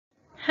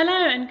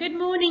Hello and good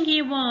morning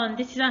Year 1.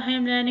 This is our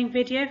home learning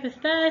video for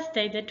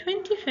Thursday the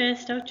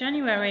 21st of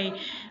January.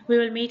 We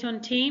will meet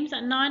on Teams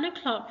at 9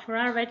 o'clock for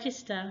our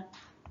register.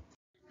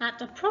 At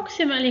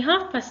approximately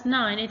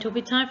 9:30 it will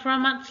be time for our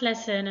maths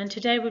lesson, and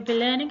today we'll be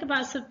learning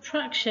about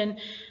subtraction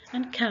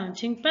and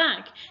counting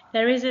back.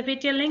 There is a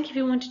video link if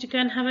you wanted to go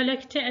and have a look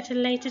at it at a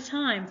later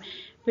time.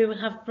 We will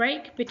have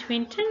break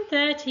between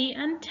 10:30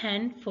 and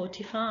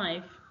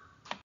 10:45.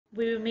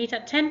 We will meet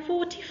at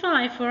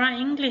 10:45 for our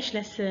English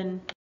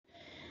lesson.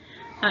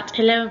 At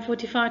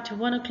 11:45 to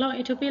 1 o'clock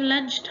it will be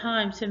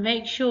lunchtime, so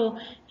make sure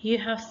you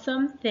have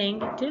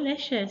something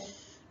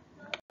delicious.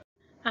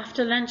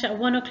 After lunch at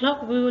 1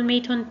 o'clock we will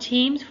meet on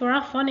Teams for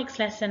our phonics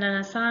lesson, and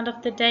our sound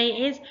of the day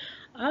is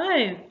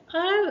O,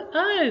 O,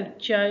 O,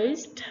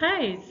 Joe's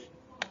toes.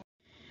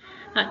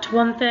 At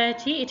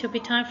 1:30 it will be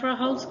time for a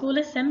whole school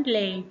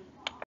assembly.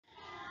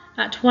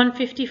 At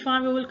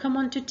 1:55 we will come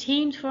on to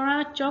Teams for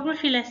our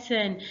geography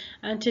lesson,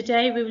 and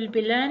today we will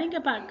be learning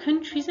about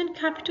countries and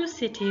capital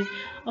cities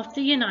of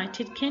the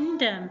United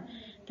Kingdom.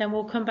 Then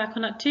we'll come back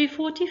on at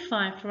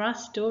 2:45 for our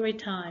story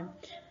time.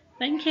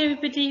 Thank you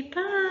everybody,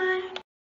 bye!